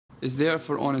is there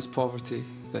for honest poverty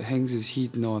that hangs his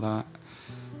heed and all that.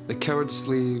 The coward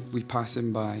slave we pass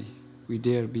him by, we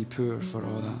dare be poor for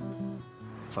all that.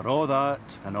 For all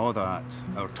that and all that,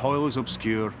 our toil is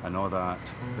obscure and all that.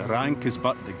 The rank is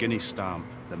but the guinea stamp,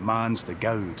 the man's the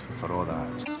gowd for all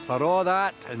that. For all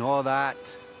that and all that,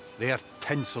 their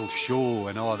tinsel show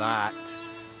and all that.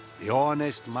 The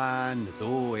honest man,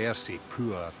 though e'er sae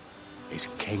poor, is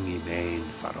king of men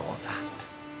for all that.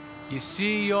 You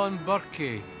see yon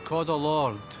birkie, called a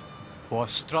lord, wha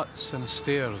struts and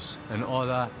stares and all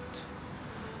that.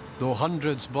 Though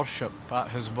hundreds worship at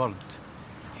his word,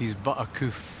 he's but a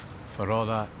coof for all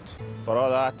that. For all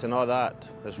that and all that,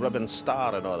 his ribbon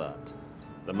star and all that.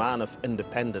 The man of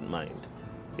independent mind,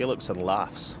 he looks and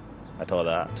laughs at all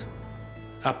that.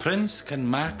 A prince can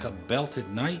mak a belted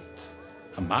knight,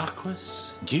 a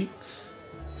marquis, duke,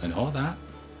 and all that.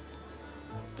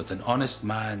 But an honest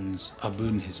man's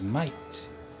aboon his might,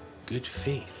 good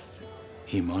faith,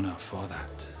 he mauna for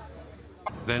that.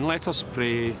 Then let us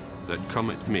pray that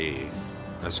come it may,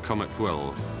 as come it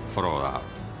will, for all that.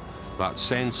 That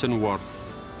sense and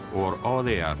worth o'er all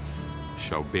the earth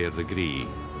shall bear the gree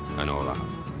and all that.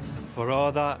 For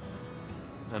all that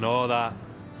and all that,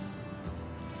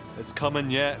 it's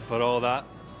coming yet for all that,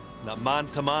 that man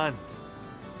to man,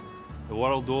 the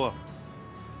world o'er,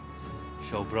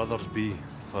 shall brothers be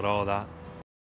for all that.